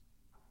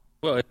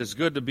Well, it is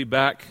good to be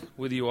back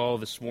with you all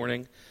this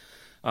morning.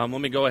 Let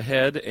me go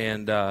ahead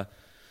and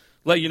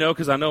let you know,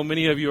 because I know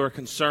many of you are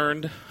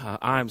concerned.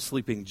 I'm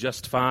sleeping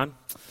just fine.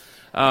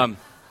 For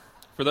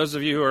those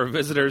of you who are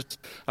visitors,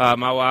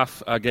 my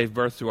wife gave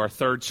birth to our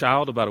third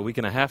child about a week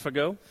and a half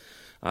ago.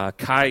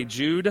 Kai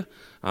Jude,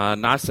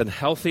 nice and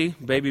healthy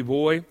baby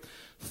boy,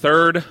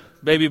 third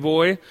baby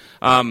boy.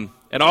 And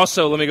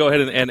also, let me go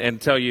ahead and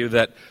tell you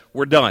that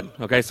we're done.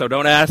 Okay, so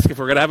don't ask if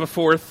we're going to have a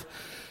fourth.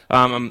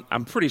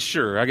 I'm pretty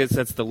sure. I guess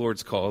that's the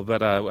Lord's call,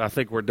 but I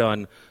think we're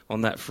done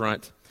on that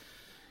front.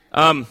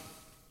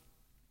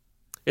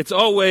 It's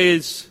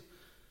always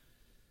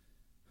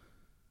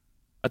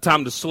a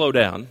time to slow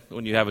down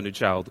when you have a new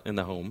child in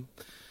the home.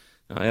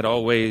 It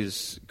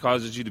always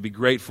causes you to be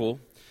grateful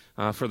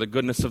for the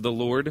goodness of the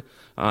Lord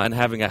and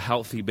having a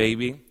healthy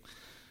baby.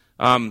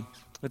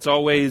 It's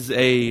always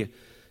a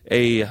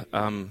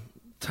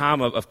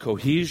time of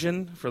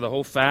cohesion for the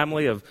whole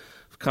family, of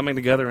coming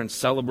together and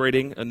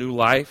celebrating a new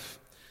life.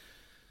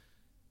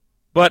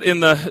 But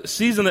in the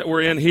season that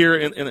we're in here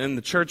in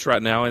the church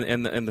right now,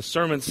 and the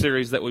sermon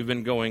series that we've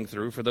been going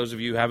through, for those of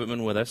you who haven't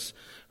been with us,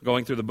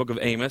 going through the book of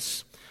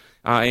Amos.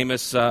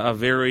 Amos, a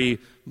very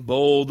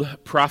bold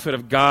prophet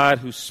of God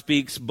who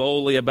speaks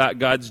boldly about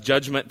God's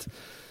judgment.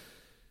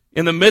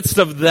 In the midst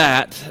of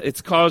that,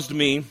 it's caused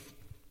me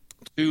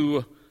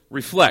to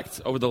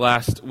reflect over the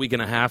last week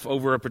and a half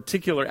over a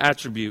particular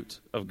attribute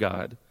of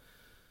God.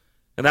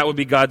 And that would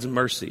be God's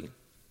mercy.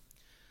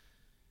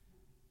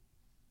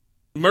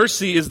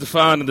 Mercy is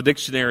defined in the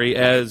dictionary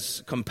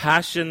as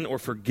compassion or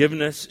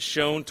forgiveness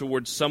shown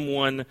towards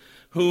someone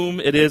whom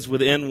it is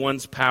within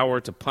one's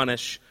power to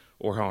punish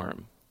or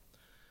harm.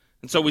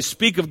 And so we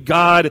speak of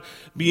God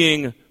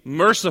being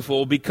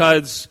merciful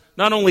because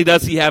not only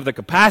does he have the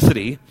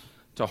capacity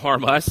to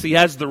harm us, he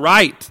has the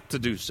right to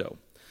do so.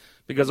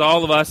 Because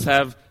all of us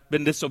have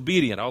been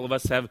disobedient. All of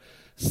us have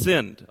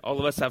sinned. All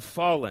of us have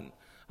fallen.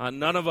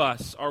 None of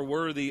us are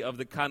worthy of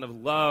the kind of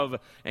love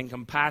and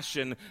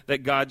compassion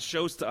that God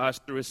shows to us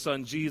through his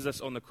son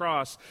Jesus on the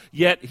cross.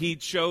 Yet he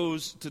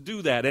chose to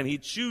do that, and he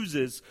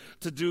chooses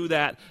to do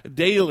that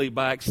daily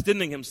by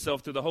extending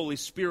himself through the Holy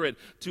Spirit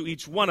to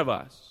each one of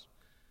us.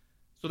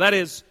 So that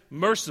is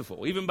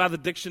merciful, even by the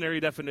dictionary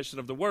definition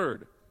of the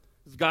word.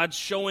 It's God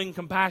showing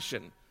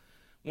compassion,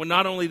 when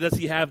not only does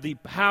he have the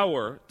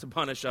power to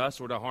punish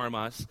us or to harm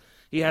us,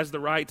 he has the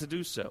right to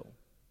do so.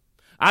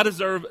 I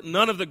deserve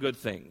none of the good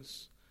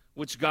things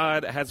which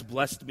God has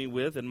blessed me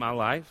with in my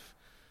life.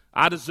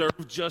 I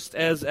deserve, just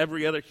as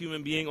every other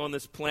human being on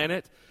this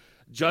planet,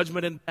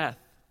 judgment and death.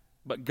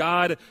 But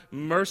God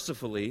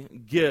mercifully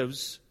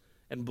gives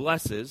and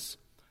blesses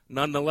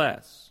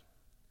nonetheless.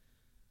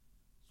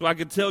 So I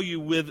could tell you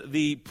with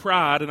the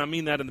pride, and I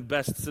mean that in the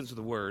best sense of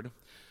the word,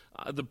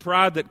 the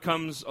pride that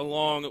comes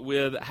along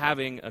with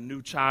having a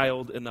new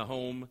child in the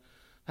home,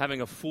 having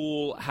a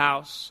full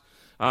house.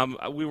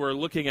 We were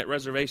looking at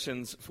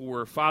reservations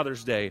for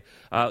Father's Day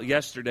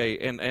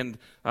yesterday, and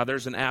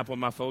there's an app on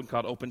my phone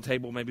called Open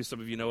Table. Maybe some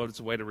of you know it. It's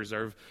a way to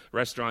reserve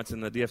restaurants in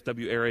the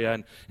DFW area.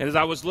 And as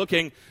I was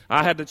looking,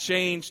 I had to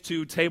change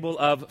to table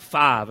of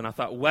 5. And I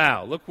thought,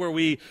 wow, look where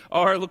we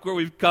are. Look where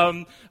we've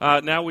come.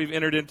 Now we've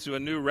entered into a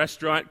new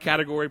restaurant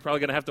category.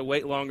 Probably going to have to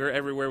wait longer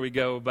everywhere we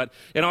go. But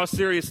in all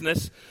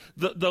seriousness,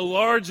 the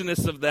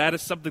largeness of that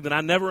is something that I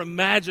never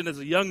imagined as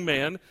a young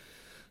man,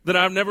 that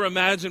I've never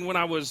imagined when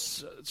I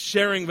was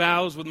sharing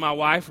vows with my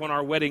wife on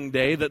our wedding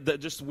day,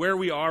 that just where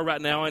we are right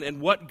now and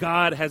what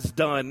God has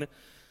done.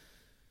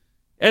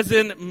 As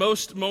in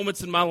most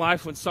moments in my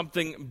life when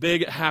something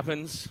big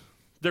happens,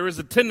 there is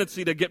a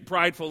tendency to get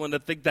prideful and to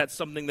think that's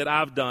something that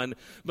I've done.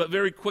 But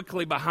very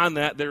quickly behind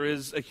that, there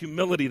is a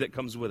humility that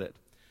comes with it.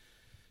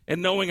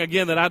 And knowing,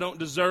 again, that I don't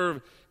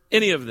deserve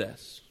any of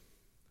this.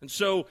 And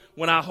so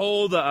when I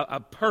hold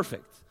a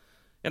perfect,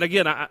 and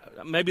again,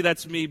 maybe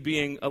that's me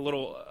being a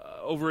little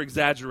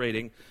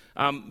over-exaggerating,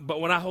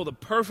 but when I hold a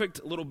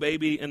perfect little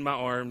baby in my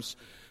arms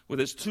with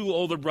his 2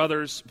 older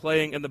brothers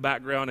playing in the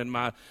background and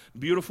my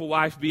beautiful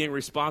wife being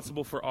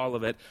responsible for all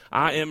of it,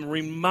 I am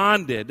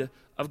reminded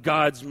of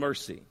God's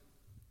mercy.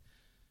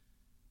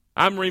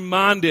 I'm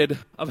reminded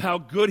of how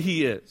good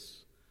he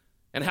is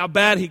and how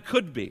bad he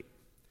could be.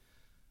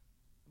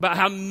 About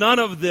how none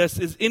of this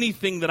is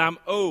anything that I'm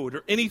owed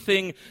or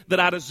anything that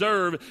I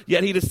deserve,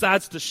 yet he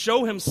decides to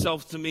show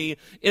himself to me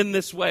in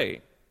this way.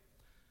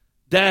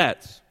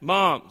 Dads,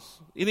 moms,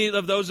 any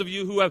of those of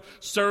you who have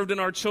served in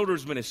our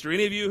children's ministry,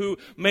 any of you who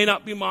may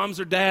not be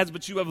moms or dads,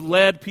 but you have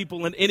led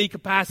people in any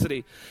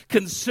capacity,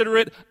 consider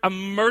it a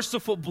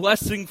merciful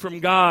blessing from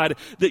God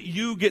that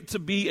you get to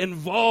be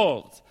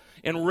involved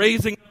in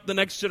raising up the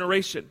next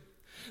generation,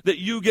 that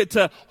you get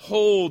to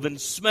hold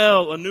and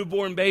smell a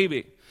newborn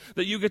baby,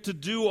 that you get to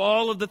do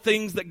all of the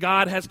things that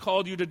God has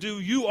called you to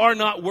do. You are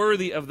not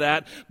worthy of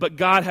that, but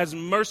God has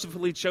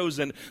mercifully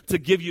chosen to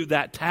give you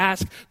that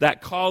task,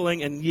 that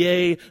calling, and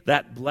yea,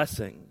 that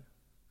blessing.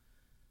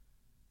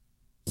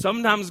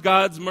 Sometimes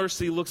God's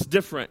mercy looks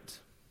different.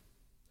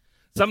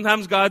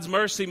 Sometimes God's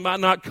mercy might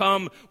not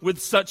come with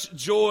such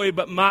joy,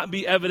 but might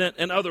be evident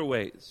in other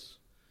ways.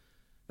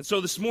 And so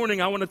this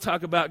morning I want to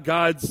talk about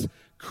God's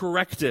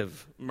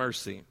corrective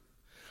mercy.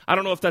 I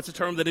don't know if that's a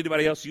term that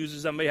anybody else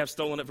uses. I may have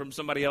stolen it from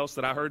somebody else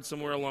that I heard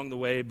somewhere along the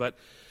way. But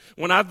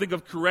when I think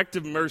of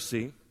corrective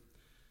mercy,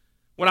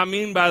 what I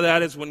mean by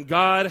that is when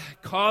God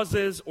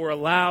causes or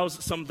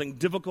allows something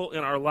difficult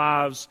in our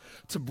lives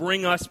to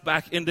bring us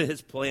back into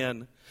his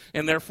plan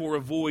and therefore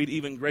avoid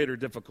even greater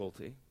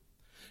difficulty.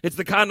 It's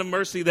the kind of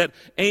mercy that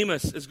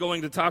Amos is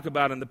going to talk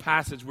about in the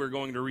passage we're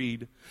going to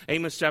read.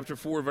 Amos chapter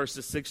 4,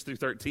 verses 6 through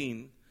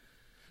 13.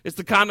 It's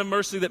the kind of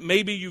mercy that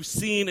maybe you've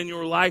seen in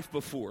your life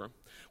before,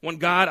 when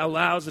God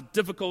allows a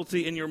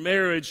difficulty in your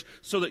marriage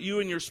so that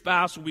you and your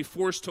spouse will be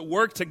forced to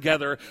work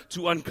together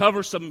to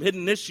uncover some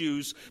hidden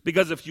issues,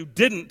 because if you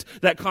didn't,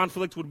 that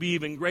conflict would be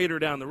even greater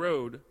down the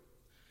road.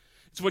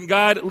 It's when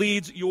God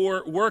leads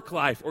your work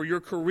life or your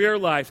career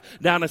life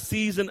down a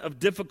season of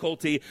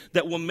difficulty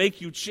that will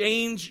make you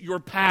change your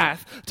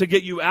path to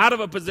get you out of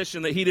a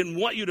position that he didn't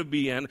want you to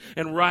be in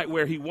and right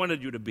where he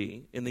wanted you to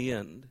be in the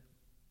end,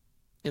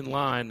 in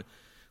line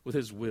with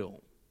his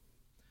will.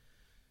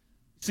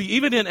 See,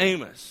 even in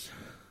Amos,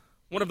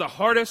 one of the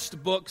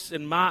hardest books,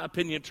 in my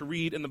opinion, to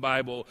read in the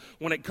Bible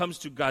when it comes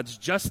to God's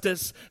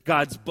justice,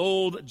 God's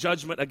bold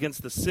judgment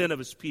against the sin of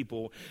his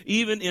people,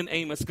 even in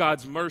Amos,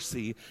 God's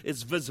mercy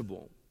is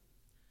visible.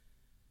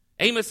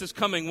 Amos is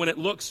coming when it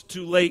looks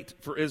too late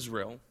for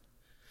Israel,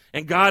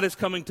 and God is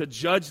coming to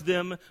judge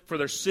them for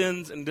their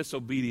sins and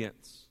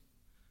disobedience.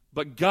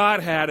 But God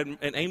had, and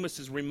Amos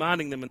is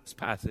reminding them in this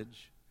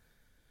passage,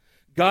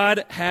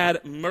 God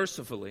had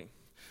mercifully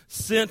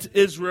sent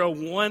Israel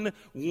one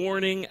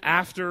warning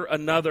after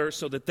another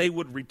so that they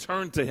would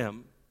return to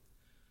him,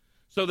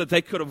 so that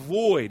they could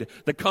avoid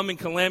the coming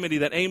calamity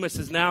that Amos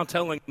is now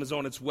telling them is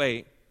on its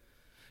way.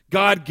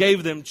 God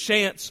gave them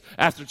chance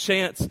after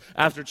chance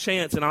after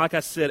chance, and like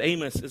I said,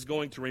 Amos is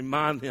going to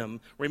remind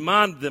them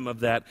of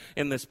that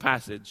in this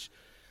passage.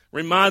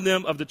 Remind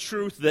them of the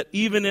truth that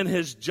even in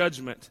his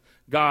judgment,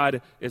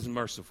 God is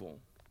merciful.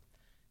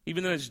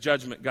 Even in his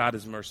judgment, God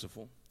is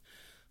merciful.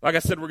 Like I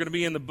said, we're going to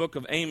be in the book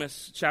of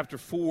Amos, chapter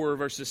 4,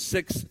 verses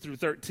 6 through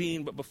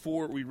 13. But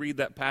before we read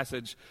that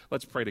passage,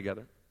 let's pray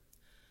together.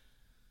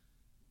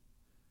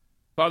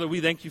 Father, we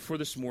thank you for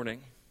this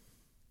morning.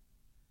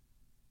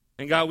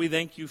 And God, we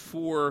thank you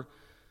for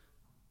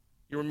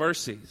your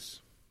mercies,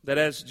 that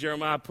as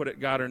Jeremiah put it,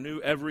 God, are new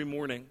every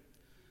morning.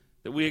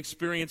 That we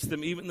experience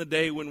them even the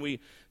day when we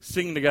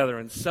sing together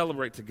and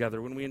celebrate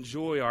together, when we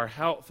enjoy our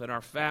health and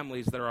our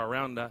families that are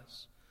around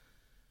us.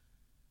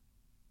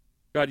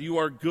 God, you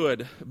are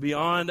good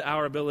beyond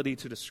our ability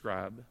to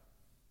describe.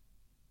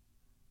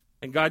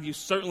 And God, you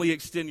certainly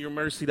extend your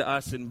mercy to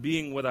us in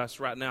being with us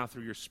right now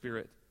through your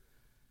Spirit.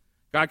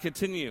 God,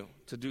 continue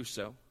to do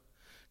so.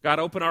 God,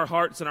 open our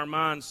hearts and our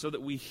minds so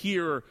that we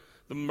hear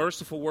the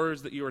merciful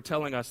words that you are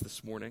telling us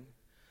this morning.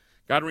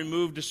 God,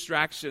 remove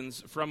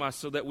distractions from us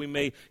so that we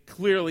may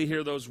clearly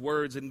hear those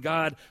words. And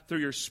God, through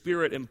your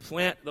Spirit,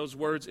 implant those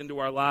words into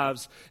our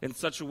lives in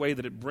such a way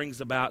that it brings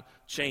about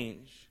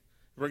change.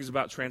 Brings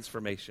about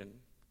transformation.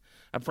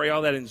 I pray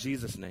all that in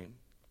Jesus' name.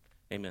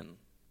 Amen.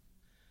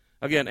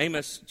 Again,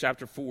 Amos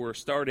chapter 4,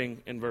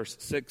 starting in verse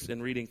 6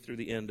 and reading through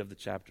the end of the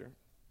chapter.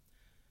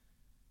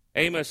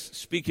 Amos,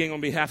 speaking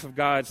on behalf of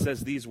God,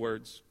 says these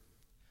words: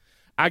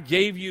 I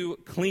gave you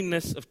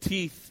cleanness of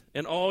teeth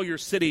in all your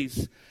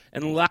cities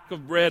and lack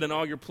of bread in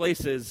all your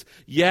places,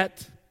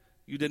 yet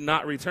you did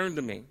not return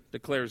to me,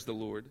 declares the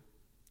Lord.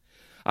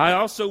 I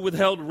also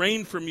withheld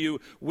rain from you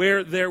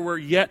where there were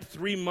yet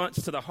 3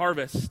 months to the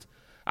harvest.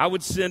 I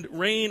would send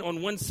rain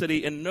on one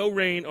city and no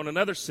rain on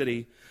another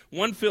city.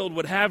 One field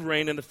would have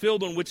rain, and the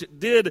field on which it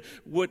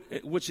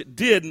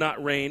did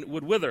not rain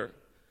would wither.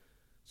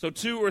 So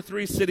 2 or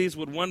 3 cities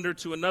would wander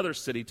to another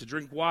city to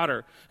drink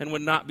water and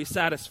would not be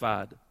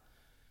satisfied.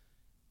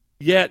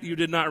 Yet you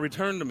did not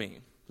return to me,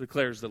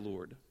 declares the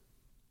Lord.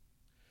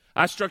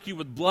 I struck you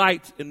with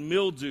blight and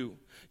mildew,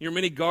 your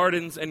many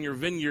gardens and your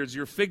vineyards,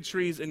 your fig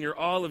trees and your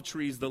olive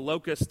trees the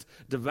locust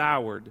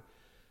devoured.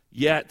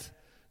 Yet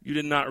you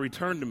did not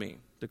return to me,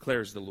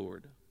 declares the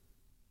Lord.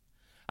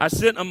 I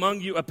sent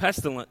among you a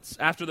pestilence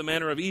after the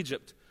manner of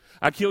Egypt.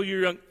 I killed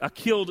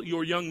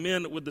your young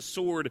men with the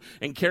sword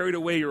and carried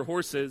away your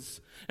horses.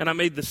 And I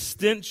made the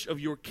stench of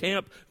your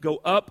camp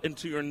go up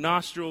into your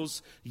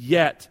nostrils.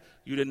 Yet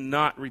you did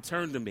not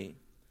return to me,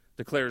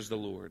 declares the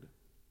Lord.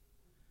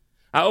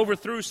 I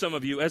overthrew some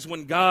of you as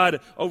when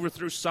God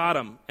overthrew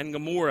Sodom and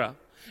Gomorrah.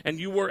 And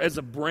you were as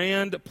a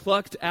brand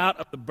plucked out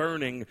of the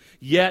burning.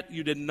 Yet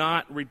you did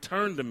not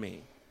return to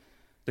me,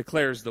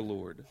 declares the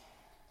Lord.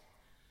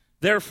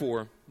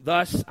 Therefore,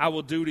 thus I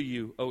will do to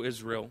you, O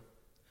Israel.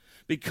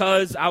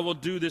 Because I will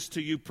do this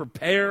to you,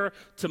 prepare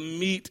to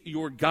meet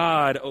your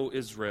God, O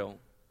Israel.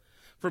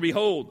 For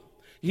behold,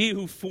 he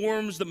who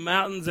forms the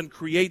mountains and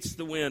creates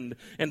the wind,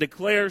 and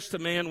declares to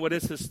man what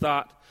is his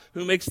thought,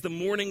 who makes the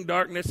morning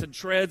darkness and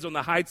treads on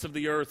the heights of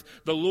the earth,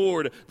 the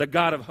Lord, the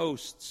God of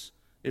hosts,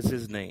 is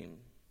his name.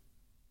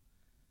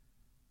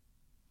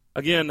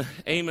 Again,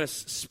 Amos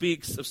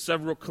speaks of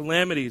several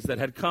calamities that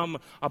had come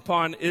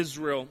upon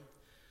Israel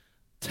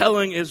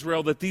telling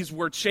Israel that these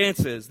were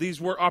chances, these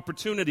were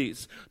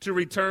opportunities to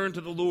return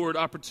to the Lord,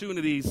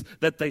 opportunities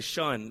that they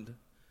shunned.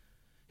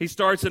 He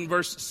starts in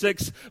verse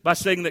 6 by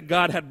saying that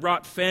God had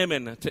brought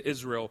famine to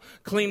Israel.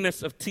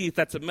 Cleanness of teeth,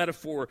 that's a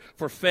metaphor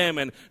for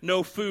famine.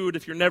 No food.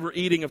 If you're never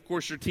eating, of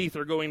course your teeth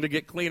are going to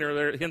get cleaner.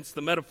 There, hence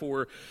the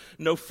metaphor.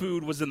 No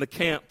food was in the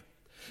camp.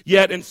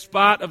 Yet in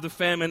spite of the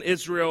famine,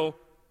 Israel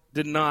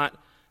did not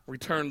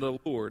return to the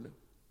Lord.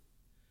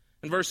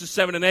 In verses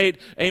 7 and 8,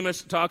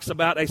 Amos talks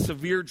about a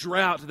severe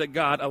drought that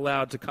God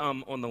allowed to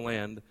come on the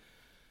land.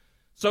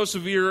 So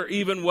severe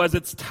even was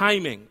its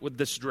timing with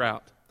this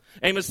drought.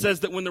 Amos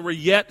says that when there were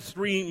yet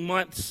 3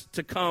 months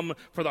to come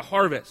for the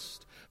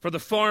harvest, for the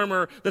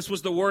farmer, this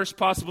was the worst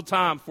possible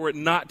time for it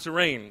not to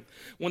rain.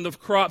 When the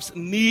crops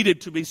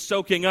needed to be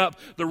soaking up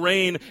the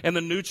rain and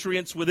the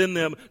nutrients within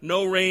them,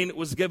 no rain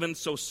was given,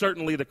 so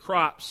certainly the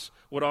crops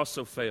would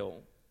also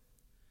fail.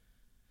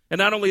 And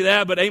not only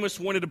that, but Amos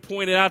wanted to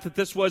point out that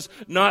this was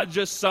not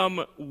just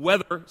some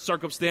weather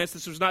circumstance,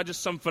 this was not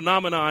just some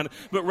phenomenon,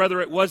 but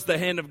rather it was the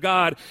hand of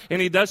God. And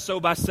he does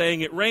so by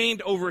saying it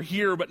rained over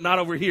here, but not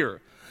over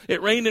here.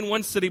 It rained in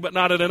one city, but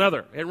not in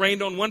another. It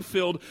rained on one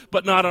field,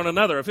 but not on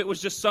another. If it was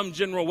just some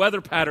general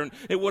weather pattern,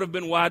 it would have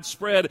been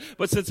widespread.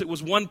 But since it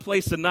was one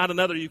place and not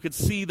another, you could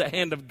see the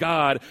hand of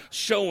God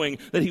showing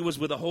that he was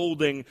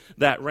withholding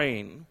that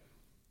rain.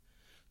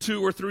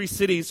 2 or 3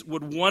 cities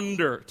would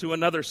wander to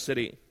another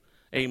city,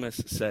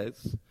 Amos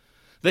says.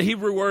 The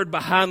Hebrew word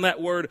behind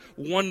that word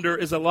wander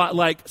is a lot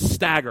like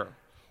stagger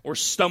or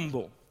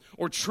stumble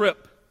or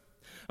trip.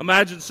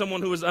 Imagine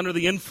someone who is under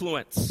the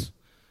influence.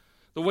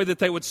 The way that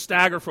they would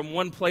stagger from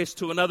one place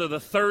to another. The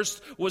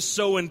thirst was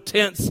so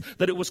intense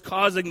that it was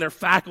causing their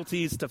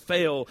faculties to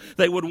fail.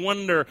 They would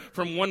wander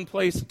from one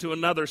place to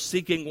another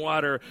seeking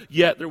water,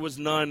 yet there was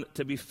none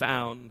to be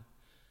found.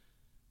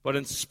 But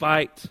in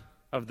spite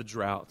of the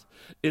drought,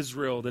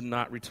 Israel did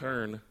not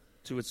return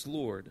to its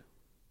Lord.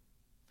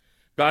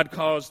 God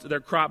caused their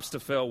crops to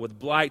fail with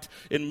blight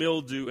and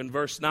mildew in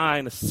verse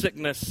 9, a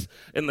sickness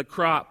in the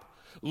crop.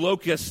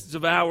 Locusts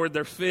devoured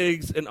their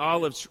fig and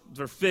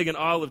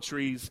olive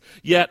trees.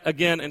 Yet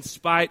again, in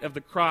spite of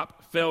the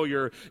crop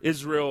failure,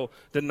 Israel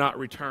did not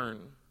return.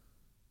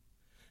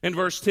 In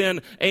verse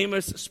 10,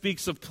 Amos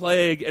speaks of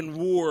plague and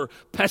war,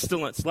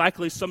 pestilence,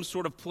 likely some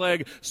sort of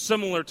plague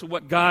similar to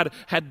what God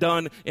had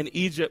done in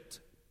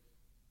Egypt.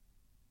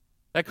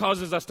 That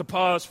causes us to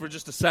pause for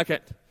just a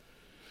second.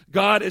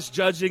 God is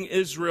judging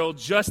Israel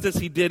just as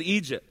he did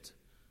Egypt.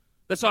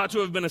 This ought to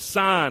have been a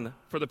sign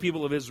for the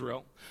people of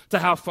Israel to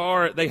how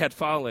far they had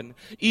fallen.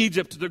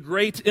 Egypt, the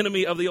great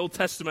enemy of the Old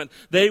Testament,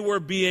 they were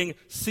being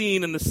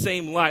seen in the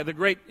same light. The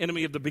great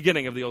enemy of the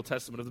beginning of the Old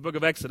Testament, of the book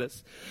of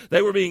Exodus.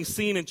 They were being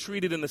seen and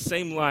treated in the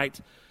same light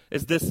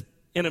as this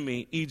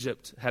enemy,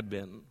 Egypt, had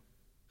been.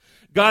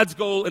 God's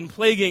goal in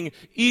plaguing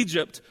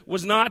Egypt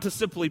was not to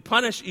simply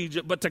punish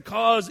Egypt, but to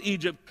cause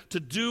Egypt to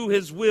do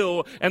his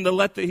will and to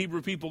let the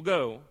Hebrew people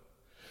go.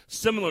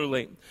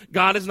 Similarly,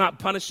 God is not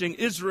punishing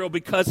Israel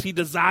because he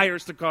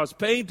desires to cause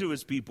pain to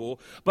his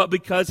people, but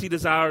because he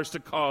desires to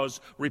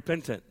cause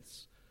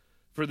repentance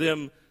for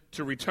them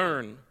to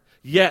return.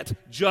 Yet,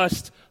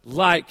 just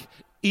like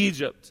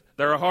Egypt,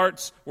 their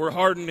hearts were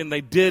hardened and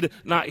they did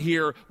not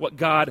hear what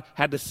God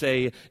had to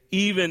say.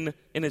 Even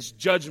in his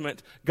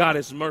judgment, God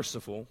is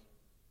merciful.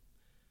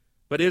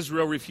 But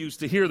Israel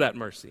refused to hear that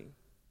mercy.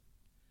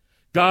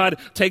 God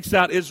takes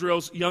out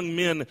Israel's young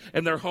men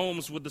and their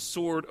homes with the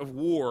sword of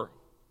war.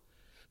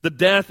 The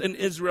death in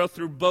Israel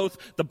through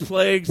both the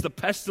plagues, the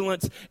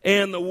pestilence,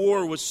 and the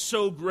war was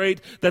so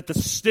great that the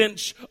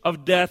stench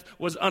of death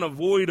was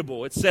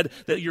unavoidable. It said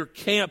that your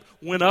camp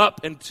went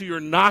up into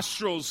your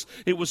nostrils.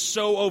 It was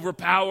so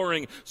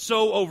overpowering,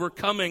 so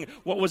overcoming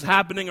what was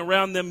happening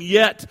around them.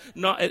 Yet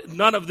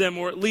none of them,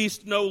 or at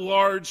least no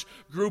large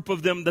group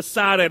of them,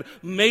 decided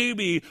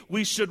maybe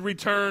we should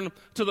return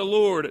to the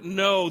Lord.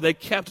 No, they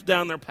kept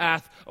down their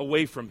path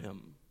away from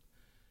him.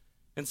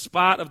 In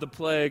spite of the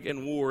plague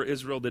and war,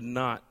 Israel did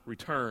not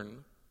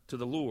return to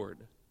the Lord.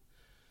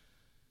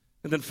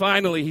 And then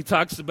finally, he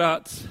talks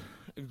about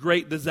a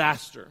great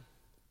disaster.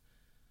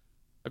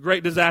 A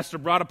great disaster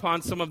brought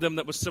upon some of them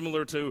that was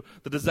similar to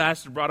the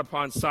disaster brought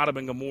upon Sodom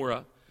and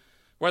Gomorrah.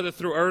 Whether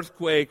through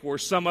earthquake or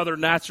some other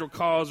natural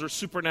cause or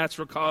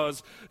supernatural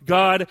cause,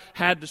 God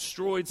had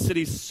destroyed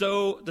cities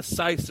so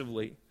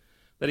decisively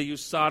that he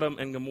used Sodom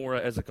and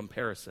Gomorrah as a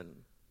comparison.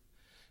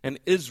 And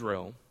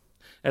Israel,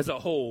 as a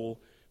whole,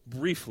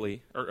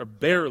 briefly, or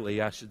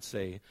barely, I should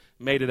say,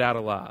 made it out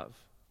alive.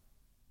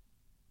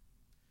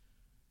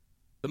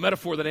 The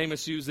metaphor that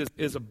Amos uses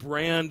is a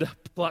brand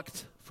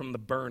plucked from the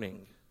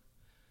burning.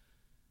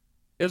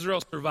 Israel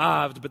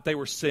survived, but they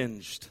were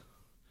singed.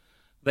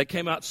 They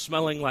came out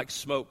smelling like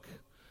smoke,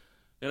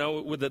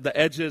 with the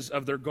edges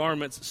of their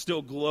garments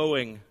still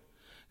glowing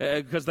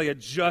because they had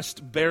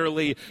just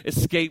barely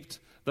escaped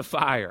the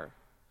fire.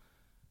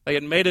 They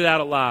had made it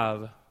out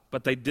alive,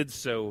 but they did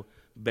so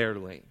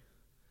barely.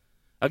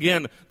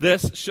 Again,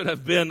 this should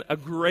have been a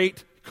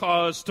great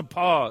cause to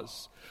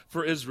pause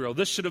for Israel.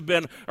 This should have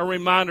been a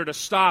reminder to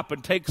stop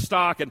and take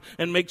stock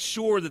and make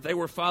sure that they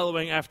were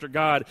following after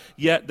God,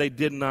 yet they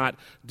did not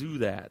do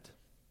that.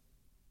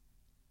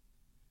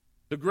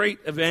 The great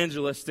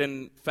evangelist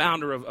and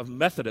founder of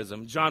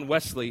Methodism, John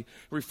Wesley,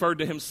 referred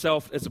to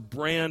himself as a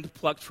brand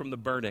plucked from the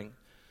burning.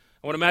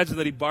 I would imagine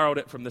that he borrowed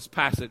it from this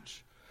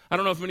passage. I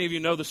don't know if many of you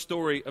know the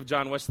story of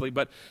John Wesley,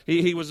 but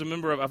he was a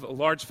member of a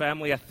large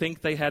family. I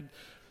think they had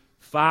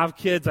 5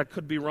 kids. I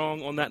could be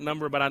wrong on that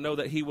number, but I know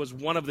that he was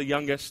one of the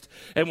youngest.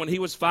 And when he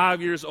was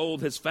 5 years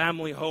old, his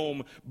family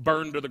home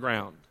burned to the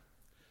ground.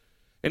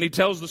 And he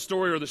tells the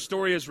story, or the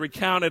story is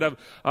recounted of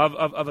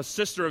a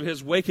sister of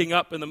his waking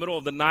up in the middle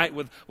of the night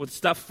with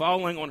stuff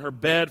falling on her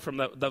bed from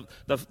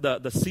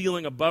the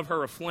ceiling above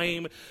her, a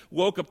flame,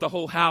 woke up the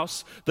whole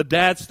house. The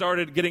dad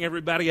started getting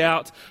everybody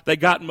out. They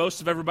got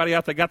most of everybody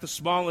out. They got the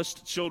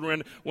smallest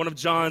children, one of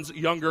John's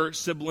younger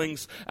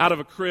siblings, out of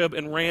a crib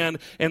and ran.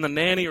 And the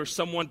nanny or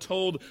someone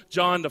told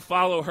John to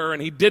follow her,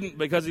 and he didn't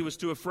because he was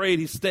too afraid.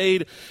 He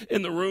stayed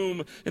in the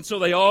room. And so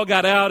they all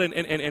got out,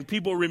 and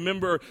people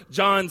remember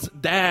John's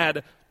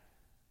dad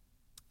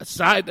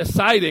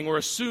deciding or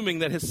assuming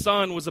that his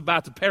son was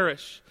about to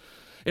perish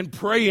and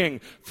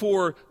praying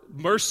for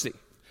mercy,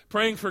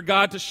 praying for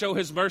God to show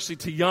his mercy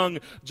to young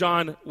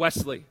John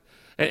Wesley.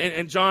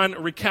 And John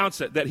recounts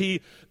it, that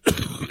he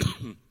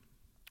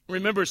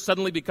remembers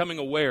suddenly becoming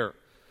aware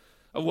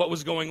of what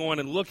was going on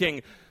and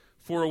looking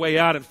for a way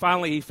out, and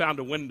finally he found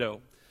a window.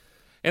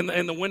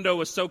 And the window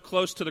was so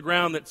close to the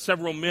ground that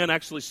several men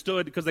actually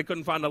stood because they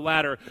couldn't find a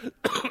ladder.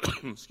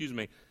 Excuse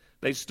me.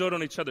 They stood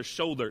on each other's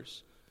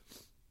shoulders.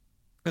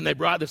 And they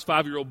brought this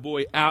 5-year-old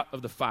boy out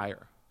of the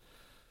fire.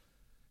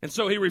 And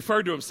so he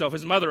referred to himself,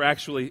 his mother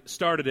actually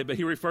started it, but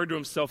he referred to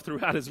himself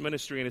throughout his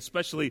ministry, and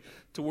especially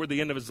toward the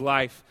end of his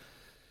life,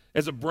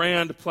 as a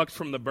brand plucked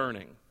from the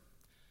burning.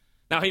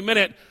 Now, he meant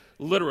it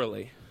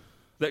literally,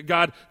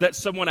 that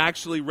someone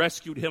actually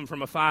rescued him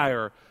from a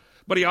fire,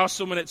 but he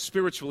also meant it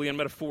spiritually and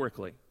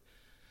metaphorically,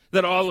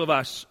 that all of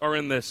us are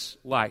in this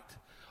light.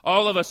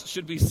 All of us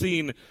should be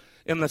seen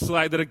in this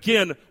light, that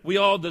again, we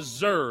all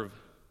deserve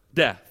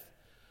death.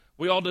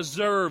 We all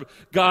deserve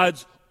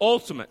God's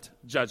ultimate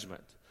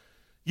judgment.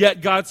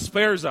 Yet God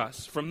spares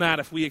us from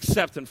that if we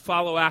accept and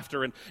follow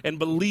after and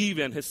believe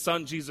in his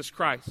Son, Jesus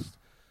Christ.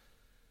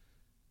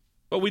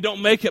 But we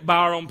don't make it by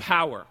our own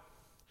power.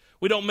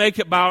 We don't make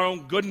it by our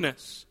own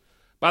goodness,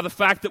 by the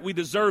fact that we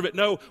deserve it.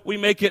 No, we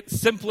make it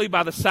simply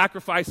by the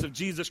sacrifice of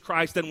Jesus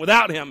Christ, and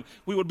without him,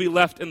 we would be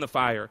left in the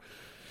fire.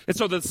 And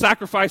so the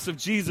sacrifice of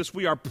Jesus,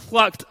 we are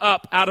plucked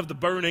up out of the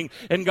burning,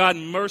 and God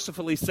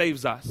mercifully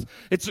saves us.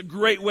 It's a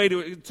great way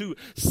to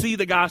see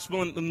the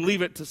gospel and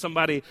leave it to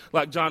somebody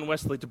like John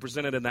Wesley to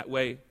present it in that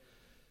way.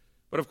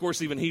 But of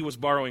course, even he was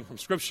borrowing from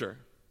Scripture.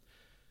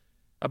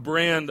 A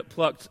brand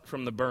plucked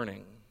from the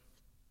burning.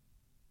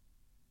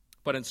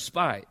 But in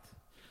spite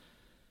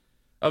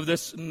of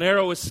this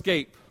narrow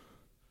escape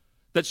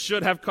that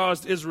should have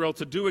caused Israel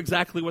to do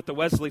exactly what the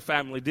Wesley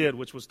family did,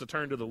 which was to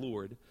turn to the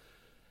Lord,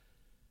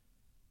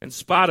 in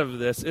spite of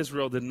this,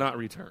 Israel did not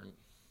return.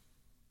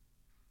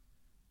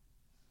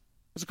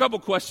 There's a couple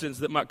questions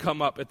that might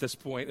come up at this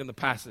point in the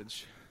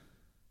passage.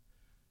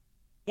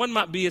 One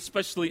might be,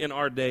 especially in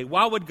our day,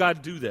 why would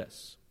God do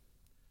this?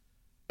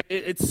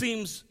 It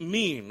seems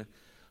mean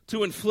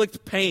to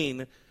inflict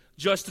pain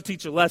just to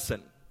teach a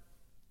lesson.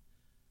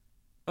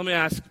 Let me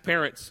ask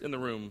parents in the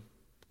room,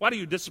 why do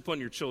you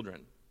discipline your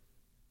children?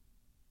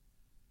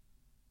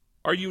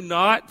 Are you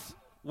not,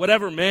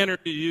 whatever manner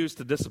you use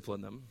to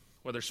discipline them,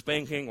 whether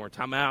spanking or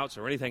timeouts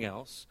or anything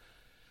else,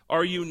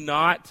 are you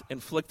not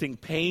inflicting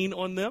pain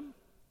on them?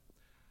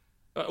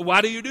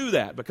 Why do you do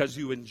that? Because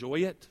you enjoy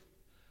it?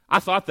 I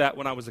thought that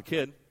when I was a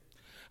kid.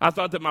 I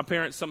thought that my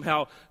parents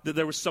somehow, that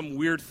there was some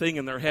weird thing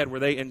in their head where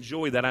they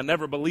enjoy that. I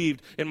never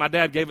believed, and my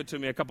dad gave it to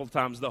me a couple of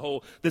times, the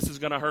whole, this is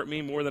going to hurt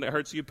me more than it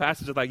hurts you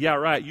passage. It's like, yeah,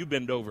 right, you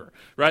bend over.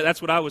 Right?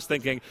 That's what I was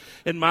thinking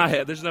in my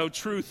head. There's no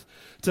truth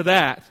to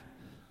that.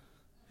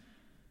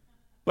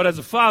 But as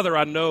a father,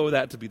 I know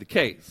that to be the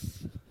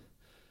case.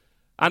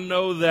 I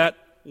know that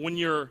when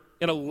you're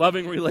in a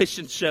loving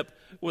relationship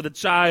with a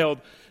child,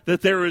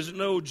 that there is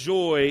no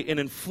joy in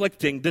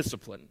inflicting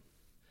discipline.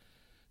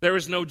 There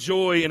is no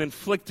joy in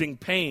inflicting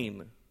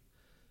pain.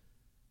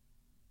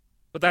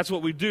 But that's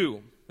what we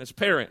do as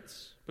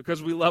parents,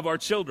 because we love our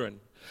children,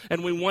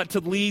 and we want to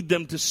lead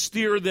them, to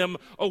steer them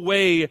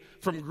away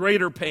from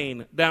greater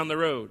pain down the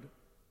road.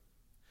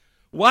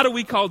 Why do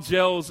we call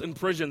jails and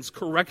prisons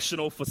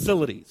correctional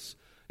facilities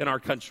in our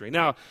country?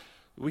 Now,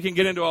 we can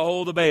get into a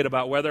whole debate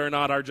about whether or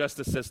not our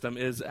justice system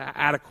is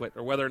adequate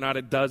or whether or not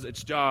it does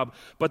its job,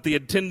 but the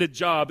intended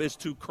job is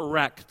to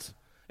correct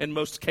in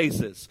most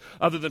cases,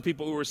 other than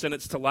people who are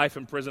sentenced to life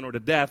in prison or to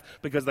death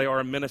because they are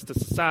a menace to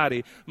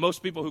society.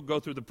 Most people who go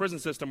through the prison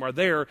system are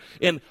there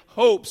in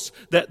hopes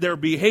that their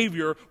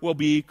behavior will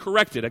be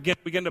corrected. Again,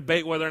 we can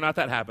debate whether or not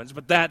that happens,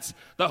 but that's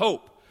the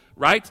hope.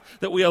 Right?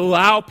 That we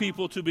allow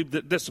people to be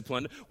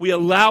disciplined. We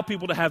allow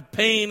people to have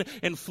pain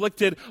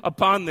inflicted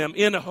upon them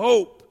in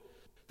hope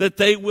that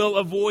they will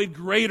avoid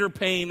greater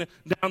pain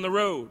down the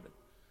road.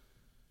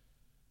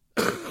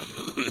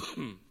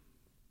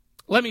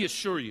 Let me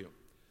assure you,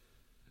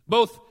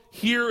 both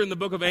here in the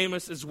book of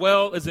Amos as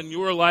well as in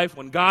your life,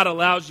 when God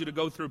allows you to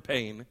go through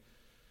pain,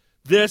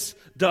 this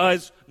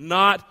does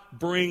not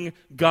bring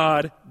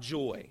God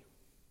joy.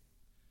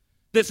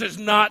 This is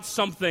not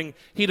something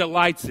he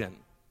delights in.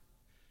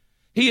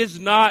 He is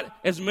not,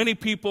 as many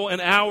people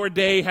in our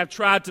day have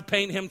tried to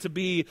paint him to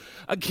be,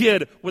 a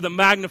kid with a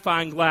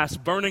magnifying glass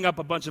burning up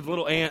a bunch of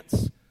little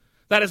ants.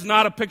 That is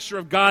not a picture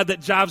of God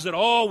that jives at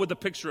all with the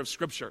picture of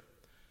Scripture.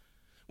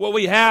 What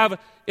we have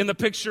in the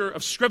picture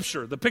of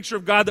Scripture, the picture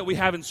of God that we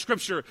have in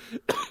Scripture,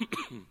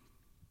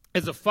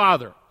 is a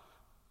Father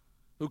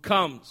who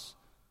comes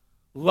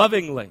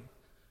lovingly,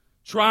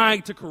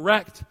 trying to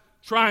correct,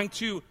 trying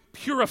to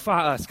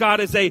purify us.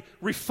 God is a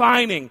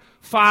refining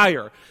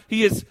fire.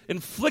 He is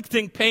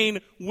inflicting pain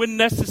when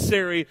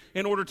necessary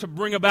in order to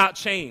bring about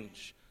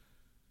change,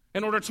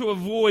 in order to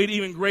avoid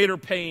even greater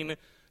pain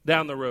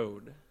down the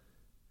road.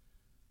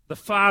 The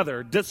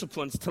Father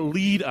disciplines to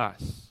lead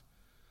us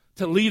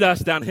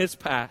down his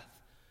path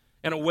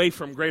and away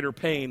from greater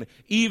pain.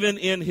 Even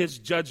in his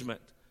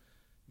judgment,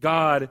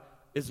 God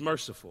is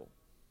merciful.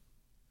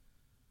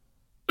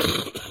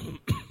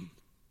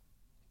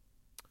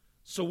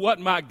 So what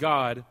might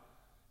God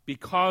be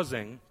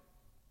causing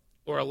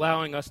or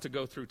allowing us to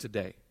go through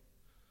today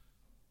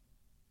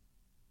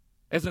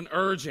as an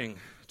urging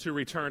to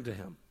return to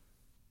him?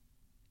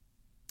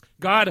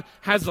 God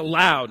has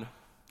allowed,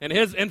 in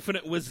his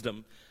infinite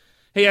wisdom,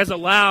 he has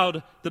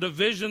allowed the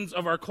divisions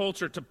of our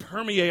culture to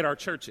permeate our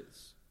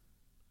churches,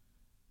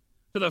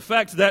 to the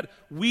effect that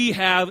we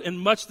have, in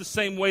much the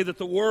same way that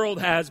the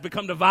world has,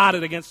 become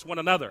divided against one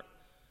another,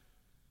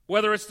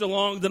 whether it's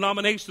along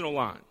denominational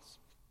lines,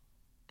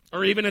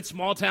 or even in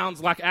small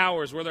towns like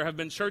ours where there have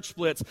been church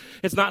splits.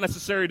 It's not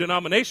necessarily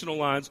denominational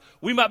lines.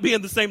 We might be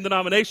in the same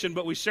denomination,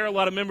 but we share a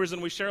lot of members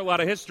and we share a lot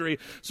of history,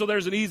 so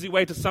there's an easy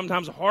way to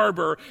sometimes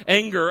harbor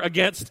anger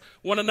against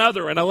one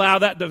another and allow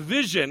that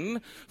division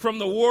from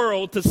the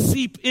world to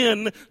seep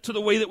in to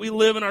the way that we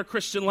live in our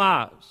Christian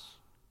lives.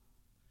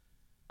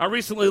 I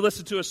recently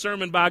listened to a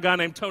sermon by a guy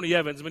named Tony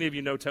Evans. Many of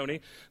you know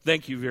Tony.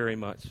 Thank you very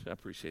much. I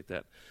appreciate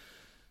that.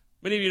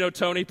 Many of you know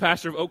Tony,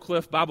 pastor of Oak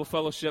Cliff Bible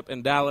Fellowship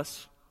in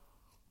Dallas.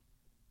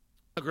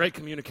 A great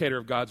communicator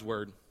of God's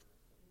Word.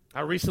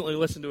 I recently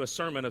listened to a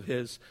sermon of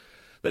his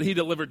that he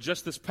delivered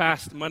just this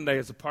past Monday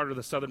as a part of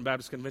the Southern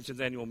Baptist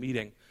Convention's annual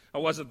meeting. I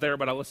wasn't there,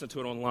 but I listened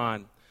to it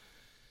online.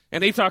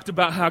 And he talked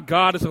about how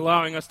God is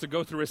allowing us to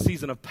go through a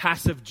season of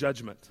passive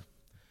judgment.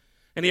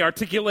 And he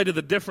articulated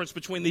the difference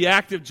between the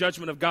active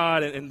judgment of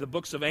God in the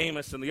books of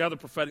Amos and the other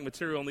prophetic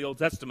material in the Old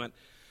Testament,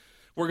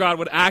 where God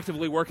would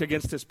actively work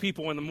against his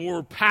people, and the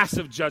more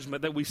passive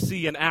judgment that we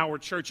see in our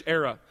church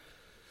era,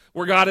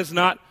 where God is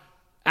not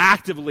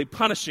actively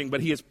punishing, but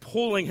he is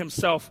pulling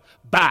himself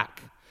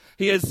back.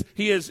 He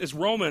is, as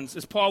Romans,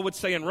 as Paul would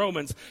say in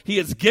Romans, he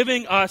is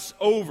giving us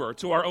over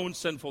to our own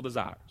sinful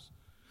desires.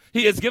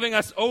 He is giving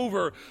us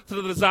over to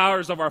the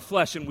desires of our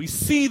flesh, and we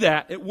see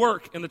that at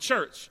work in the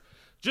church,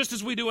 just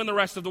as we do in the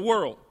rest of the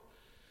world.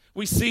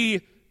 We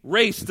see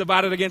race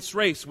divided against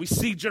race. We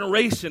see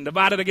generation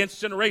divided against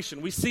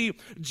generation. We see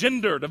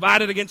gender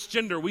divided against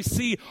gender. We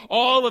see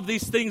all of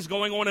these things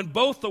going on in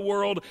both the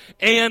world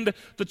and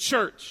the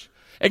church.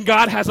 And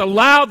God has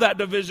allowed that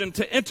division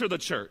to enter the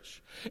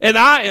church.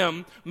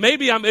 And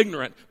maybe I'm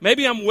ignorant,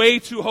 maybe I'm way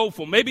too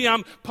hopeful, maybe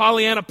I'm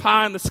Pollyanna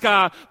pie in the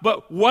sky,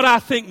 but what I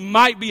think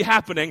might be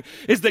happening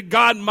is that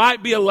God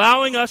might be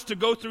allowing us to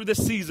go through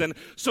this season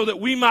so that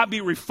we might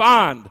be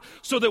refined,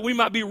 so that we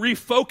might be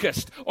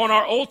refocused on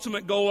our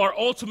ultimate goal, our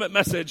ultimate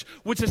message,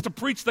 which is to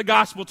preach the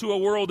gospel to a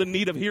world in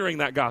need of hearing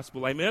that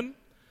gospel. Amen?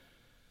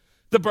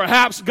 That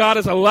perhaps God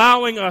is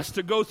allowing us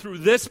to go through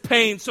this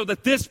pain so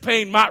that this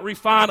pain might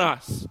refine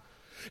us.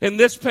 And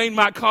this pain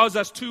might cause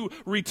us to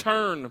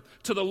return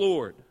to the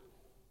Lord.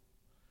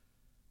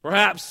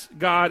 Perhaps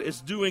God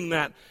is doing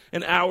that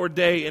in our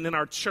day and in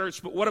our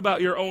church, but what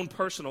about your own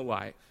personal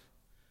life?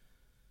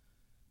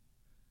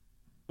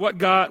 What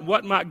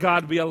might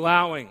God be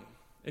allowing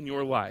in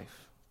your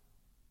life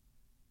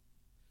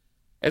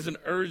as an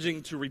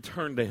urging to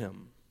return to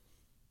him?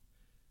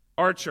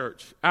 Our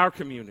church, our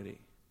community.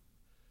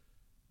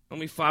 Let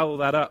me follow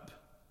that up.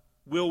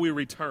 Will we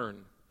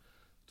return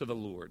to the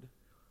Lord?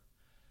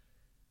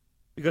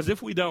 Because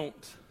if we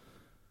don't,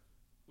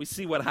 we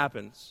see what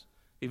happens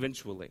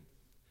eventually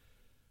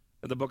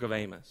in the book of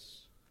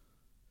Amos.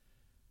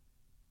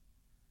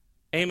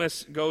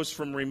 Amos goes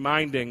from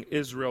reminding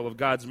Israel of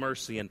God's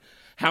mercy and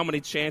how many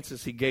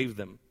chances he gave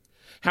them,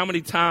 how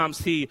many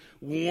times he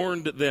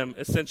warned them,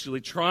 essentially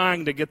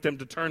trying to get them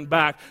to turn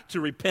back, to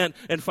repent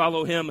and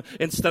follow him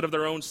instead of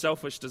their own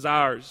selfish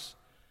desires.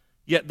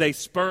 Yet they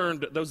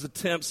spurned those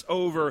attempts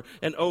over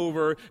and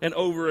over and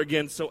over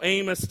again. So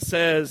Amos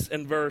says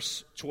in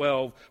verse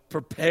 12,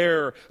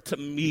 "Prepare to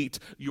meet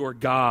your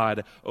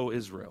God, O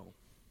Israel."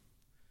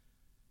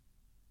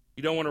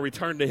 You don't want to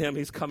return to him.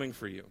 He's coming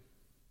for you,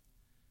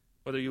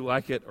 whether you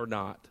like it or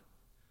not.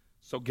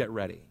 So get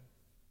ready.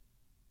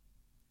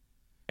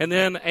 And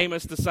then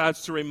Amos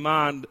decides to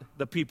remind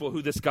the people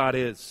who this God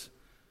is.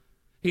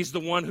 He's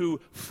the one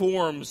who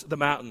forms the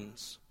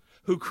mountains,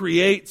 who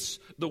creates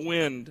the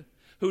wind,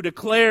 who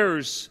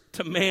declares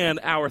to man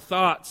our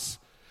thoughts,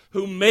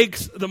 who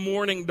makes the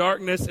morning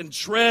darkness and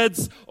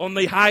treads on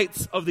the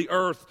heights of the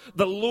earth.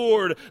 The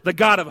Lord, the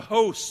God of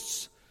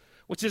hosts,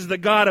 which is the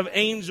God of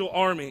angel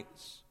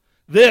armies.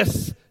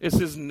 This is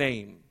his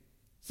name,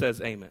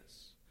 says Amos.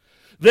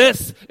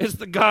 This is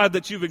the God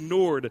that you've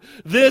ignored.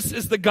 This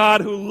is the God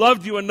who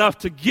loved you enough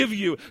to give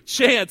you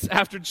chance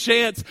after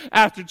chance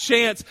after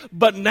chance.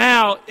 But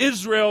now,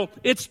 Israel,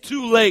 it's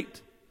too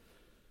late.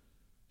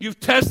 You've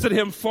tested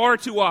him far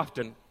too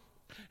often.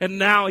 And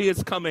now he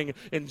is coming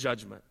in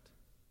judgment.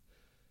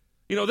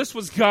 You know, this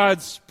was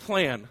God's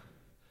plan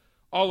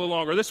all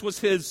along, or this was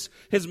his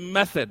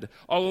method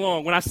all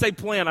along. When I say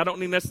plan, I don't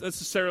mean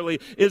necessarily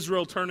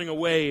Israel turning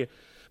away,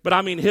 but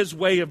I mean his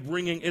way of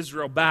bringing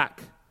Israel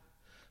back.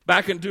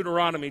 Back in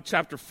Deuteronomy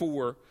chapter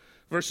 4,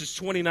 verses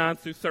 29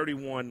 through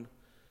 31,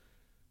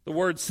 the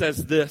word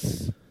says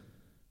this.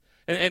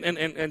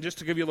 And just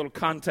to give you a little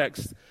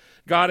context,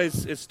 God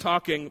is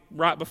talking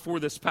right before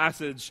this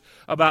passage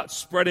about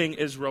spreading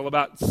Israel,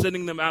 about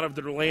sending them out of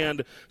their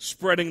land,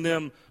 spreading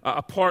them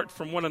apart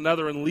from one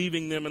another and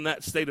leaving them in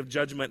that state of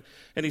judgment.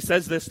 And he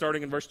says this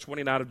starting in verse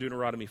 29 of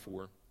Deuteronomy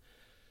 4.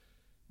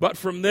 But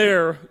from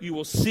there you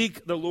will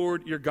seek the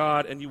Lord your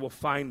God and you will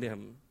find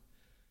him,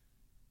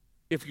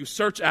 if you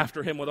search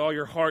after him with all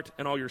your heart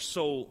and all your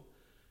soul.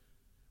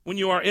 When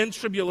you are in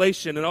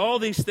tribulation and all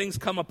these things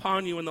come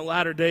upon you in the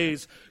latter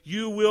days,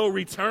 you will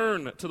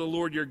return to the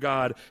Lord your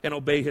God and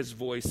obey his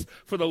voice.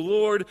 For the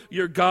Lord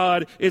your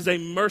God is a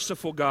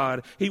merciful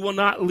God. He will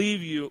not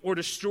leave you or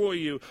destroy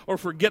you or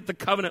forget the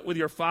covenant with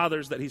your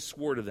fathers that he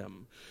swore to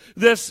them.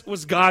 This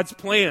was God's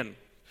plan,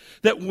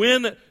 that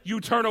when you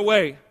turn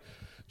away,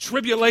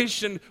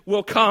 tribulation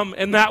will come,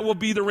 and that will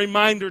be the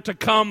reminder to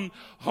come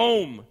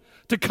home,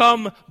 to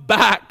come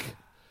back.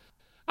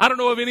 I don't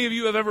know if any of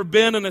you have ever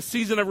been in a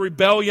season of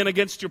rebellion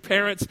against your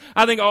parents.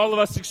 I think all of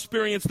us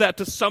experience that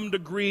to some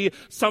degree,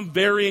 some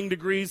varying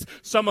degrees,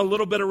 some a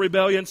little bit of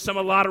rebellion, some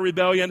a lot of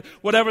rebellion,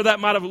 whatever that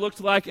might have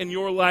looked like in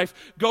your life.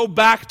 Go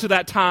back to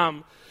that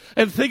time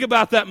and think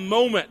about that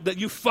moment that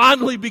you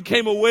finally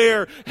became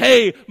aware,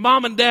 hey,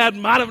 mom and dad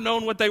might have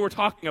known what they were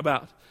talking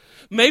about.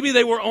 Maybe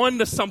they were on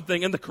to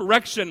something in the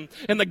correction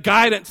and the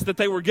guidance that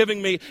they were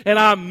giving me, and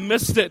I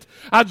missed it.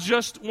 I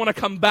just want to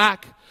come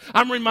back.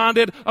 I'm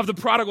reminded of the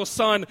prodigal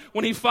son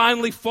when he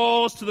finally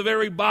falls to the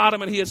very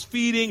bottom and he is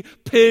feeding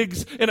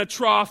pigs in a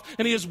trough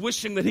and he is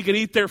wishing that he could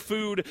eat their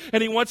food,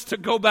 and he wants to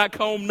go back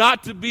home,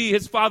 not to be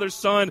his father's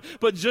son,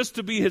 but just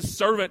to be his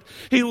servant.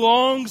 He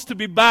longs to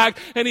be back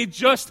and he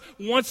just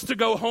wants to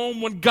go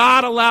home. When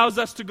God allows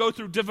us to go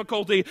through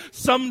difficulty,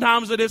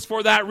 sometimes it is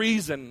for that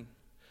reason,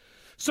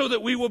 so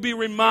that we will be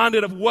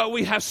reminded of what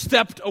we have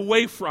stepped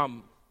away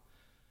from,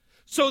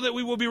 so that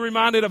we will be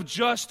reminded of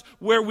just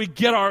where we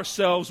get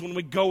ourselves when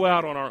we go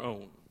out on our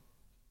own.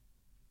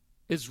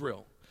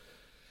 Israel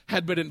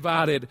had been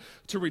invited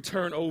to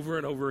return over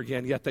and over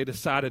again, yet they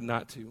decided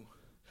not to.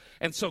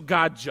 And so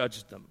God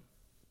judged them.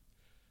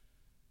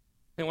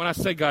 And when I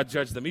say God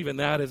judged them, even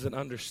that is an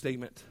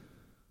understatement.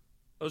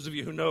 Those of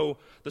you who know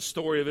the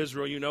story of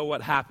Israel, you know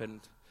what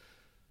happened.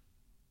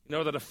 You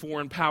know that a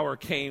foreign power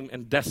came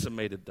and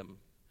decimated them,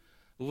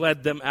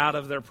 led them out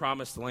of their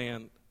promised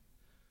land,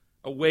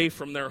 away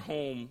from their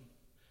home,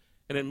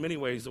 and in many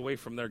ways away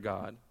from their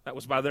God. That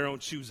was by their own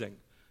choosing,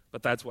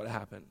 but that's what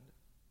happened.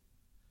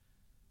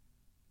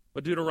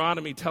 But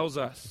Deuteronomy tells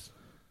us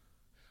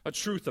a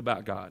truth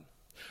about God,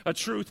 a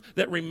truth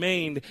that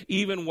remained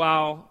even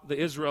while the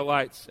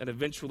Israelites, and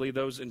eventually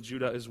those in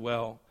Judah as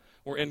well,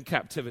 were in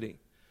captivity,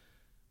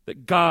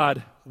 that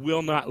God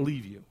will not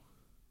leave you.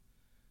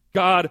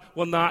 God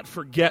will not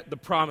forget the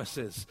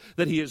promises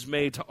that he has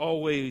made to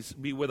always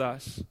be with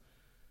us.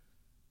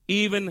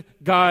 Even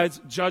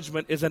God's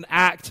judgment is an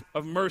act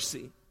of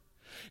mercy.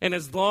 And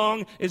as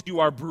long as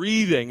you are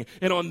breathing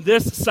and on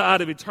this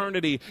side of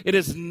eternity, it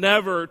is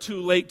never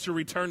too late to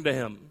return to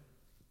him.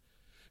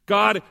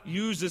 God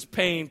uses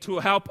pain to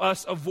help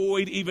us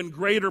avoid even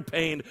greater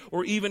pain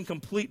or even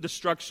complete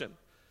destruction.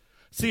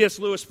 C.S.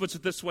 Lewis puts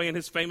it this way in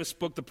his famous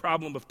book, The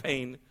Problem of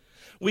Pain.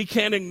 We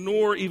can't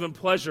ignore even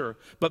pleasure,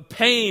 but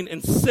pain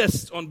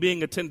insists on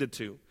being attended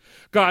to.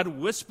 God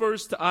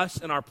whispers to us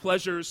in our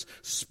pleasures,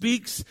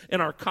 speaks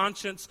in our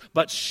conscience,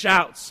 but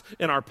shouts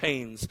in our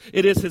pains.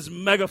 It is his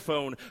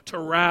megaphone to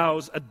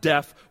rouse a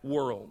deaf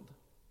world.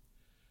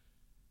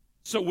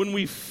 So when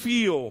we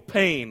feel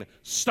pain,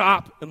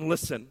 stop and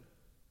listen.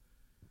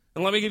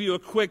 And let me give you a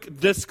quick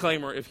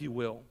disclaimer, if you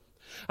will.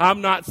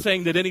 I'm not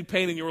saying that any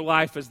pain in your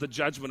life is the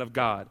judgment of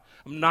God.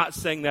 I'm not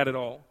saying that at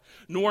all.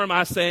 Nor am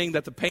I saying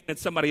that the pain in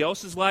somebody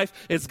else's life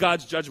is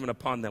God's judgment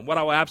upon them. What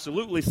I will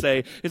absolutely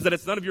say is that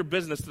it's none of your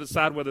business to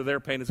decide whether their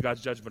pain is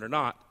God's judgment or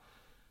not.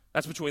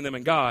 That's between them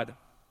and God.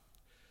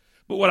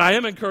 But what I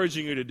am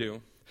encouraging you to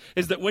do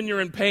is that when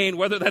you're in pain,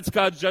 whether that's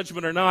God's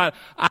judgment or not,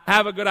 I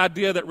have a good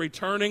idea that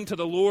returning to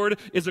the Lord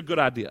is a good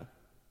idea.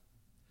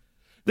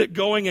 That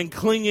going and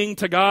clinging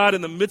to God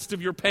in the midst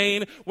of your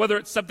pain, whether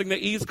it's something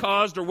that He's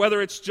caused or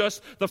whether it's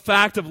just the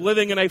fact of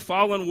living in a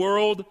fallen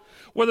world,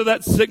 whether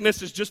that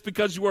sickness is just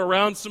because you were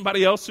around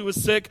somebody else who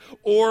was sick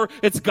or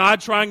it's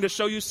God trying to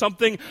show you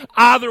something,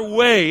 either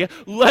way,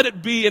 let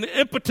it be an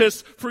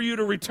impetus for you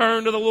to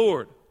return to the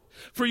Lord,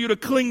 for you to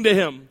cling to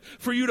Him,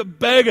 for you to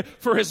beg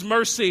for His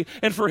mercy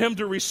and for Him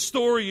to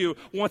restore you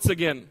once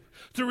again,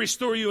 to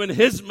restore you in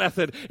His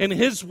method, in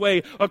His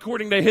way,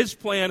 according to His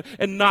plan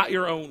and not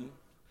your own.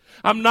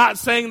 I'm not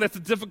saying that the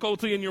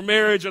difficulty in your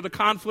marriage or the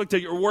conflict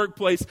at your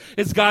workplace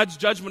is God's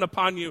judgment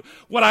upon you.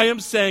 What I am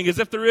saying is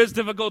if there is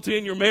difficulty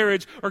in your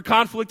marriage or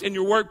conflict in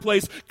your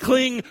workplace,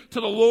 cling to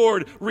the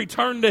Lord.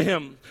 Return to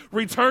Him.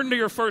 Return to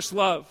your first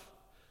love.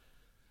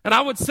 And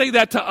I would say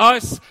that to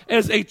us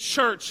as a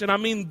church, and I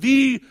mean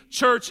the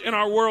church in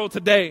our world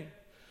today.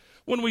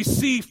 When we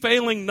see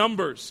failing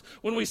numbers,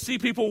 when we see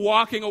people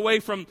walking away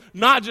from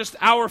not just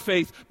our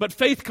faith, but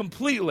faith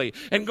completely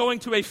and going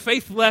to a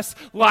faithless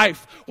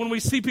life, when we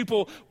see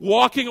people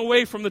walking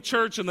away from the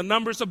church and the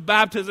numbers of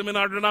baptism in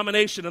our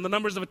denomination and the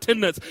numbers of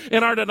attendance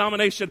in our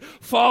denomination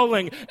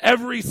falling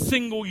every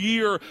single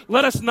year,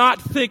 let us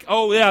not think,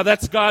 oh yeah,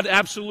 that's God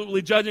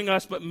absolutely judging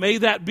us, but may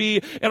that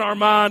be in our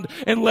mind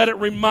and let it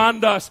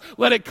remind us,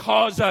 let it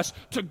cause us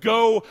to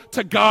go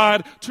to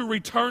God, to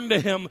return to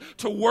Him,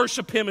 to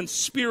worship Him in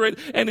spirit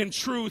and in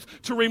truth,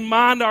 to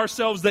remind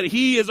ourselves that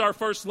He is our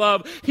first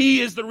love. He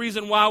is the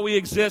reason why we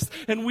exist,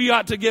 and we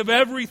ought to give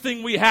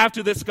everything we have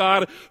to this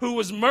God who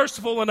was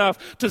merciful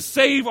enough to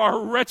save our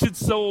wretched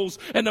souls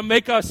and to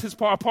make us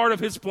a part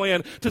of His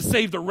plan to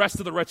save the rest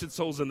of the wretched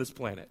souls in this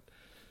planet.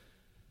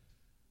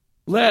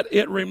 Let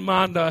it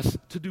remind us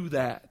to do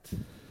that.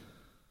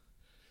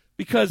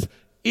 Because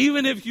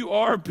even if you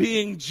are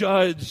being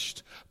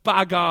judged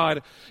by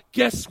God,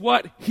 guess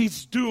what?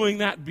 He's doing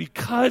that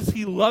because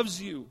He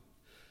loves you.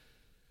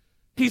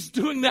 He's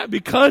doing that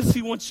because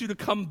He wants you to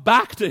come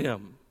back to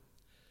Him.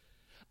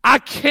 I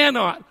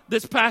cannot,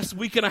 this past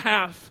week and a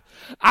half,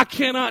 I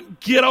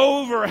cannot get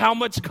over how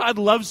much God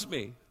loves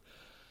me.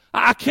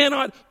 I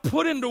cannot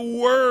put into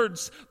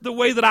words the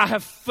way that I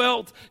have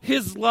felt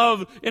His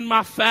love in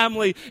my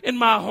family, in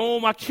my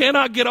home. I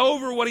cannot get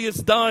over what He has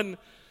done.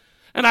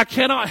 And I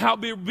cannot help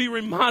be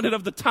reminded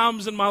of the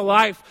times in my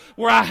life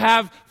where I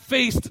have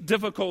faced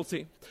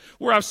difficulty,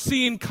 where I've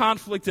seen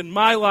conflict in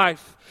my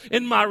life,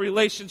 in my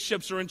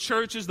relationships, or in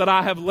churches that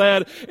I have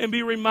led, and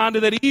be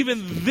reminded that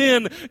even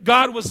then,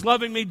 God was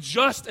loving me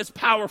just as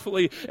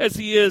powerfully as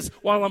He is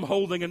while I'm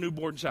holding a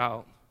newborn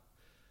child.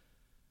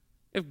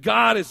 If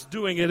God is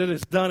doing it, it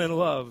is done in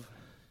love,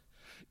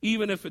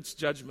 even if it's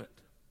judgment,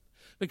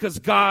 because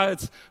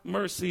God's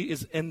mercy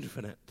is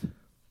infinite.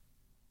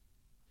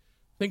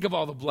 Think of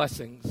all the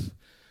blessings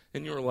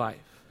in your life.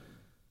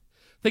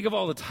 Think of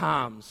all the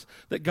times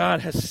that God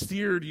has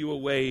steered you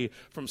away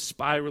from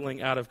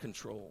spiraling out of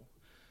control.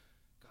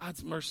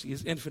 God's mercy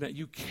is infinite.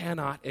 You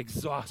cannot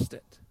exhaust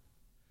it.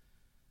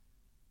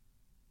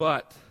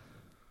 But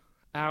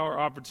our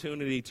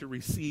opportunity to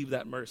receive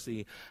that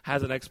mercy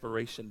has an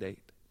expiration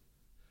date.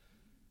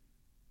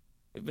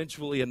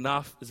 Eventually,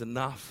 enough is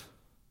enough.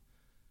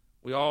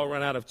 We all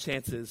run out of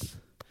chances.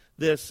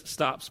 This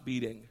stops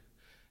beating,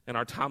 and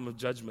our time of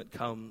judgment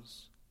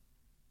comes.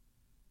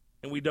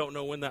 And we don't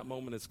know when that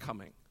moment is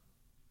coming.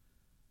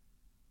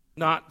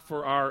 Not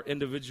for our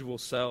individual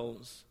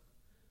selves,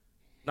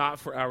 not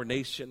for our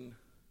nation,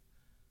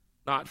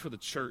 not for the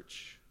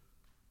church.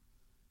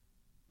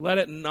 Let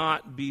it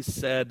not be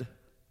said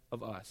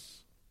of us.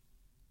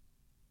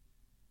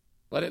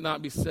 Let it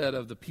not be said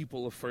of the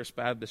people of First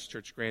Baptist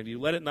Church Grandview.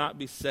 Let it not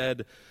be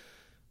said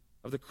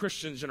of the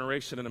Christian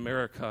generation in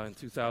America in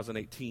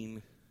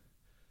 2018.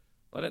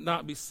 Let it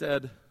not be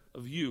said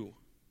of you.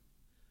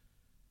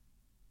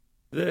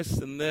 This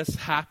and this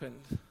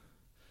happened.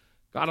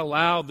 God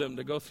allowed them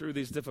to go through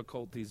these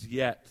difficulties,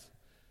 yet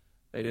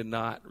they did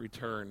not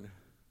return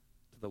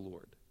to the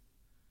Lord.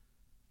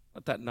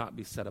 Let that not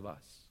be said of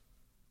us.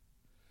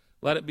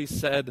 Let it be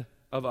said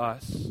of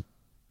us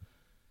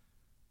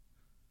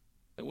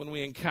that when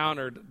we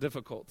encountered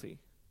difficulty,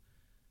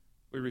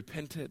 we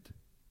repented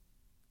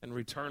and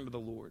returned to the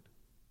Lord.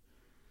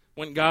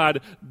 When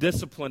God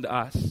disciplined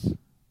us,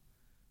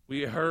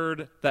 we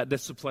heard that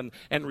discipline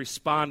and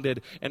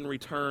responded and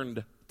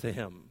returned to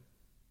Him.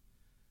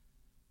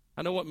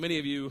 I know what many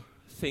of you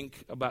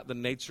think about the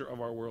nature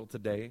of our world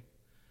today,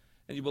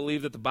 and you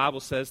believe that the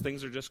Bible says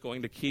things are just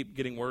going to keep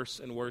getting worse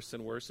and worse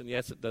and worse, and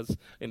yes, it does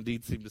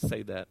indeed seem to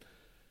say that.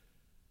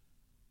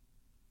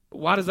 But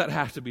why does that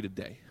have to be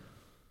today?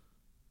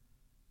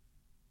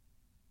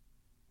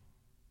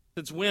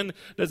 Since when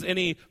does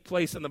any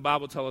place in the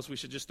Bible tell us we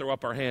should just throw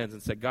up our hands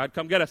and say, God,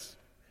 come get us.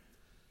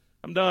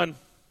 I'm done.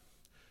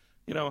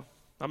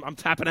 I'm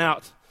tapping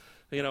out.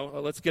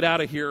 Let's get out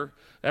of here.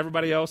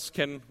 Everybody else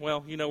can,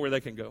 you know where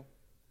they can go.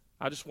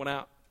 I just went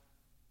out.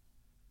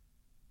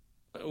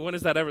 When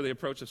is that ever the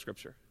approach of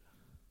Scripture?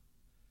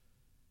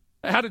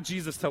 How did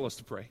Jesus tell us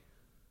to pray?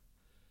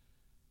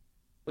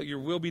 Let your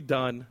will be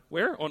done.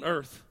 Where? On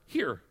earth.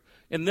 Here.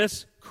 In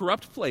this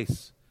corrupt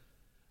place.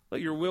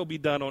 Let your will be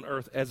done on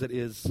earth as it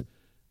is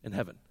in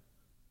heaven.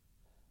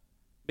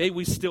 May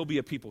we still be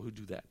a people who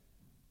do that.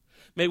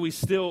 May we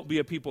still be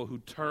a people who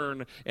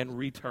turn and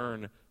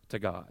return to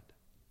God.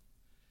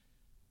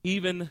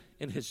 Even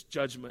in his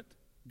judgment,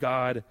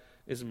 God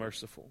is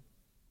merciful.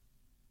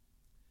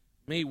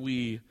 May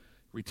we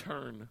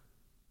return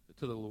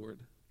to the Lord.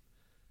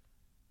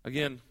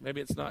 Again, maybe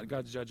it's not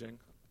God's judging,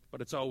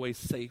 but it's always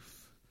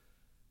safe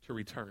to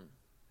return,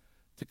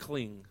 to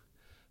cling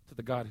to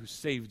the God who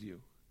saved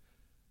you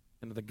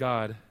and to the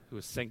God who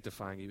is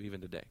sanctifying you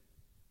even today.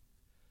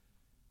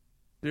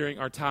 During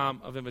our time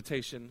of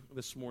invitation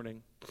this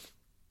morning,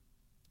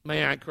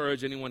 may I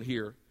encourage anyone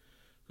here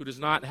who does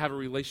not have a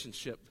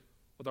relationship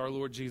with our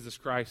Lord Jesus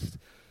Christ.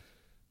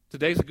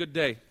 Today's a good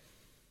day.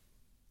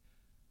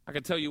 I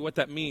can tell you what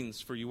that means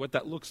for you, what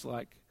that looks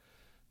like.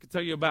 I can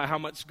tell you about how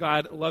much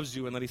God loves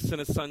you and that he sent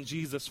his son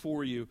Jesus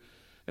for you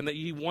and that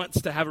he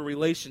wants to have a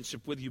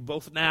relationship with you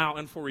both now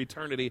and for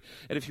eternity.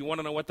 And if you want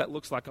to know what that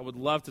looks like, I would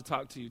love to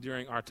talk to you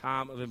during our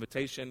time of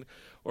invitation,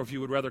 or if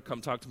you would rather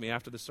come talk to me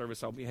after the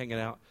service, I'll be hanging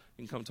out.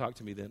 You can come talk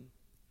to me then.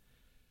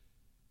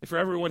 And for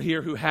everyone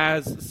here who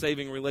has a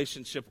saving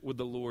relationship with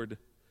the Lord,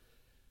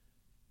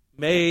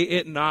 may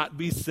it not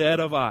be said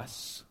of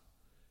us,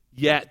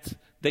 yet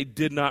they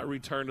did not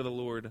return to the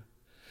Lord.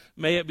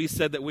 May it be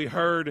said that we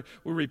heard,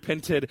 we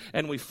repented,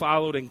 and we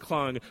followed and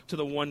clung to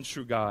the one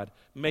true God.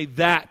 May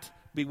that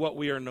be what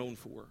we are known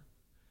for.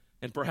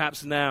 And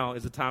perhaps now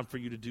is the time for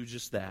you to do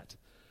just that,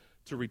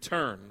 to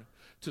return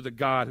to the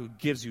God who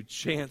gives you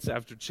chance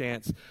after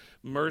chance,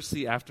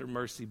 mercy after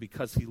mercy,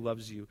 because he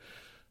loves you.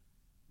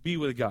 Be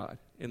with God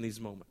in these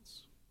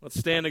moments. Let's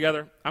stand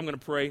together. I'm going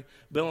to pray.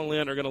 Bill and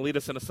Lynn are going to lead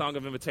us in a song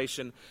of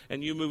invitation,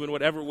 and you move in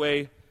whatever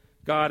way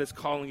God is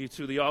calling you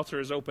to. The altar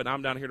is open.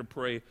 I'm down here to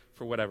pray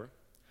for whatever.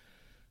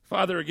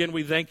 Father, again,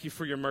 we thank you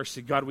for your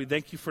mercy. God, we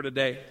thank you for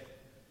today.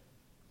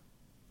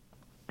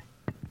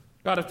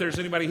 God, if there's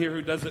anybody here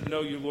who doesn't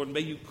know you, Lord, may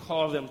you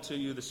call them to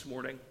you this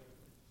morning.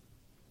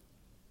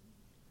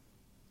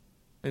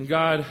 And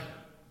God,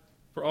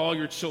 for all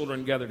your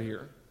children gathered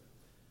here,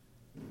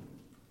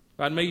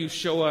 God, may you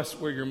show us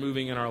where you're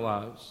moving in our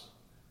lives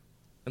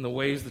and the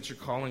ways that you're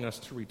calling us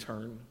to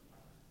return.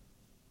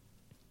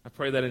 I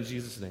pray that in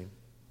Jesus' name.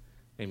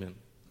 Amen.